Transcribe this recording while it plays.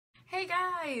Hey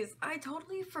guys, I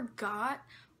totally forgot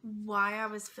why I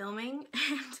was filming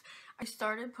and I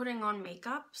started putting on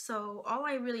makeup, so all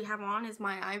I really have on is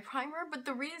my eye primer, but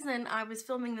the reason I was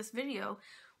filming this video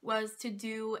was to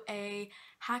do a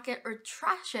hack it or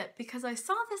trash it because I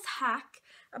saw this hack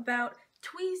about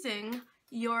tweezing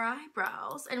your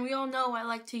eyebrows, and we all know I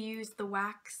like to use the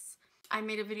wax. I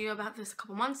made a video about this a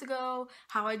couple months ago,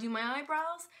 how I do my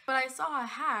eyebrows, but I saw a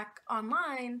hack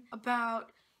online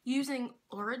about using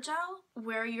Orajel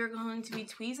where you're going to be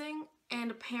tweezing, and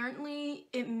apparently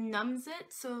it numbs it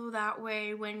so that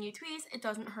way when you tweeze it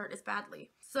doesn't hurt as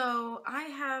badly. So I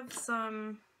have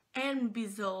some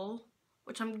Anbizol,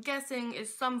 which I'm guessing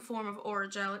is some form of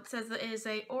Orajel. It says that it is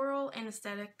a oral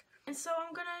anesthetic, and so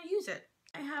I'm gonna use it.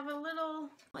 I have a little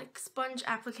like sponge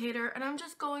applicator and I'm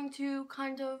just going to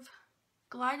kind of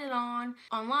glide it on.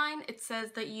 Online it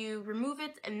says that you remove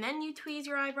it and then you tweeze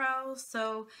your eyebrows,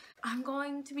 so I'm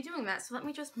going to be doing that. So let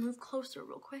me just move closer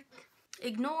real quick.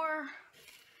 Ignore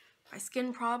my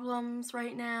skin problems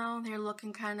right now. They're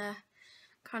looking kind of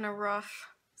rough.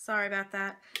 Sorry about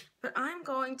that. But I'm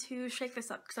going to shake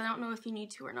this up because I don't know if you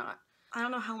need to or not. I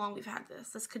don't know how long we've had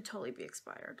this. This could totally be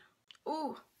expired.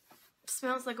 Ooh,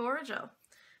 smells like Orajel.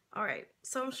 Alright,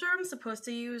 so I'm sure I'm supposed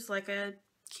to use like a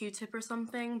Q-tip or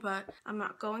something, but I'm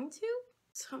not going to.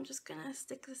 So I'm just gonna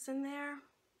stick this in there,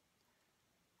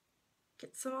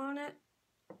 get some on it,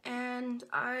 and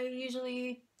I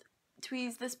usually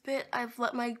tweeze this bit. I've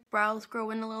let my brows grow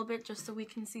in a little bit just so we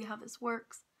can see how this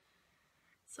works.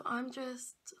 So I'm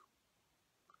just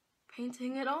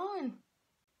painting it on.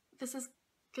 This is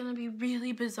gonna be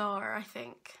really bizarre, I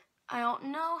think. I don't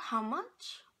know how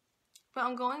much, but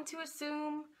I'm going to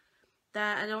assume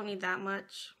that I don't need that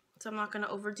much. So I'm not going to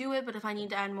overdo it, but if I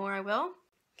need to add more, I will.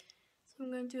 So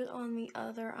I'm going to do it on the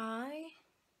other eye.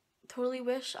 Totally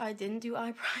wish I didn't do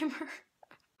eye primer.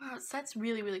 Wow, it sets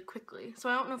really, really quickly. So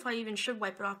I don't know if I even should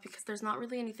wipe it off because there's not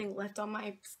really anything left on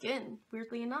my skin,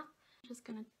 weirdly enough. I'm just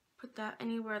going to put that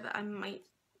anywhere that I might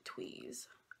tweeze.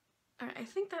 Alright, I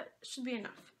think that should be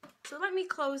enough. So let me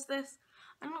close this.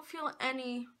 I don't feel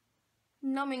any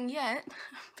numbing yet,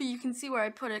 but you can see where I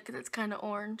put it because it's kind of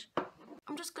orange.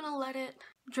 I'm just gonna let it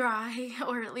dry,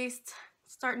 or at least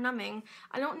start numbing.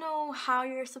 I don't know how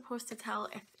you're supposed to tell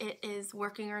if it is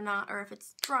working or not, or if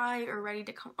it's dry or ready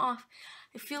to come off.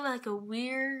 I feel like a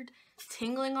weird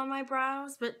tingling on my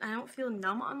brows, but I don't feel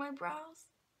numb on my brows.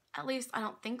 At least I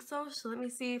don't think so, so let me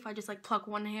see if I just like pluck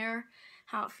one hair,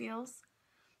 how it feels.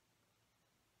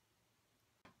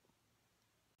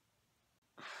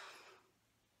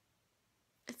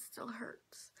 It still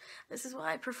hurts. This is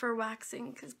why I prefer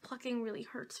waxing, because plucking really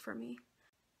hurts for me.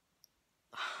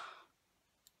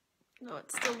 No,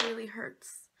 it still really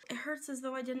hurts. It hurts as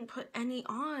though I didn't put any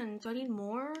on. Do I need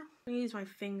more? I'm gonna use my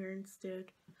finger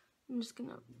instead. I'm just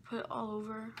gonna put it all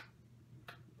over,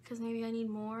 because maybe I need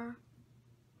more.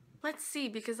 Let's see,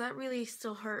 because that really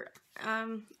still hurt.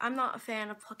 I'm not a fan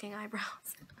of plucking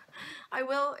eyebrows. I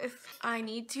will if I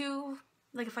need to,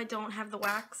 like if I don't have the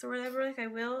wax or whatever, like I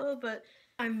will, but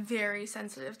I'm very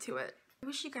sensitive to it. I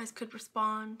wish you guys could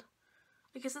respond.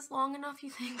 Like, is this long enough, you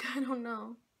think? I don't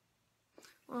know.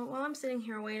 Well, while I'm sitting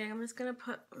here waiting, I'm just gonna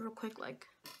put real quick, like,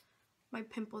 my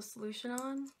pimple solution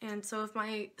on. And so if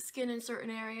my skin in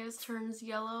certain areas turns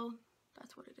yellow,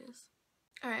 that's what it is.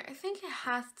 Alright, I think it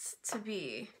has to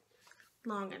be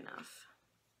long enough.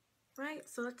 Right?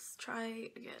 So let's try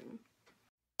again.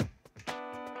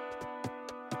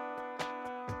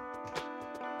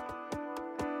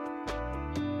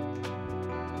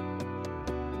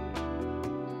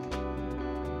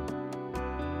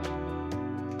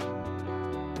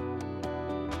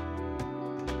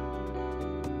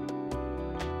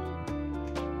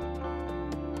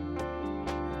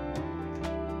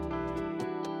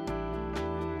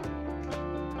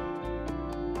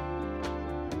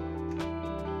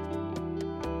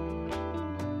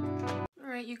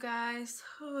 You guys,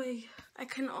 I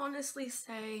can honestly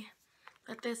say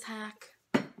that this hack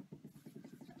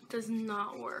does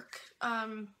not work.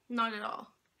 Not at all.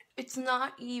 It's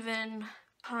not even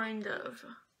kind of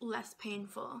less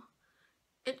painful.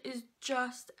 It is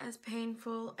just as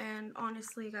painful, and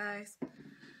honestly guys,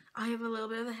 I have a little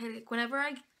bit of a headache. Whenever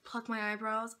I pluck my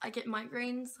eyebrows, I get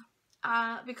migraines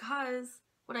because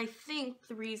what I think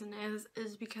the reason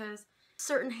is because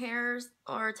certain hairs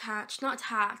are attached, not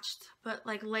attached, but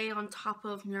like lay on top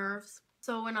of nerves.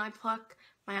 So when I pluck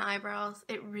my eyebrows,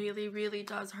 it really, really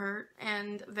does hurt.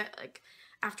 And that, like,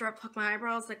 after I pluck my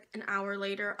eyebrows, like an hour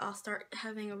later, I'll start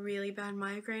having a really bad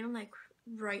migraine, like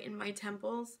right in my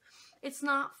temples. It's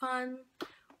not fun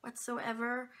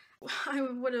whatsoever. I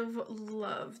would have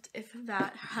loved if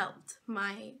that helped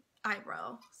my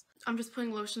eyebrows. I'm just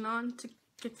putting lotion on to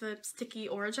get the sticky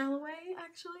Orajel away,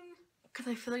 actually, because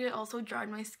I feel like it also dried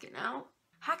my skin out.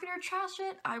 Hack it or trash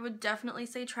it? I would definitely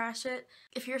say trash it.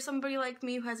 If you're somebody like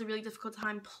me who has a really difficult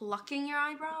time plucking your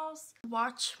eyebrows,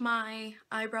 watch my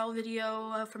eyebrow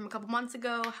video from a couple months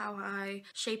ago, how I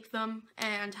shape them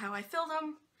and how I fill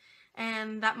them.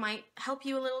 And that might help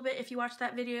you a little bit if you watch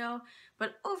that video.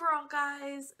 But overall,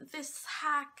 guys, this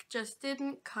hack just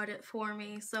didn't cut it for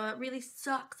me, so it really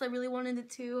sucks. I really wanted it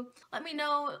to. Let me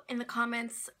know in the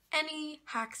comments any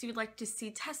hacks you'd like to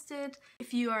see tested.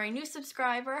 If you are a new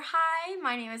subscriber, hi,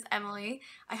 my name is Emily.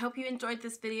 I hope you enjoyed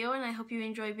this video and I hope you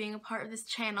enjoy being a part of this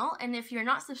channel. And if you're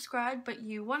not subscribed but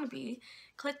you want to be,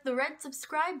 click the red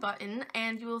subscribe button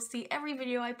and you will see every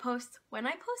video I post when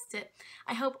I post it.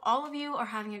 I hope all of you are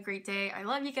having a great day. I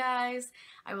love you guys.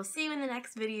 I will see you in the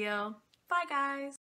next video. Bye, guys.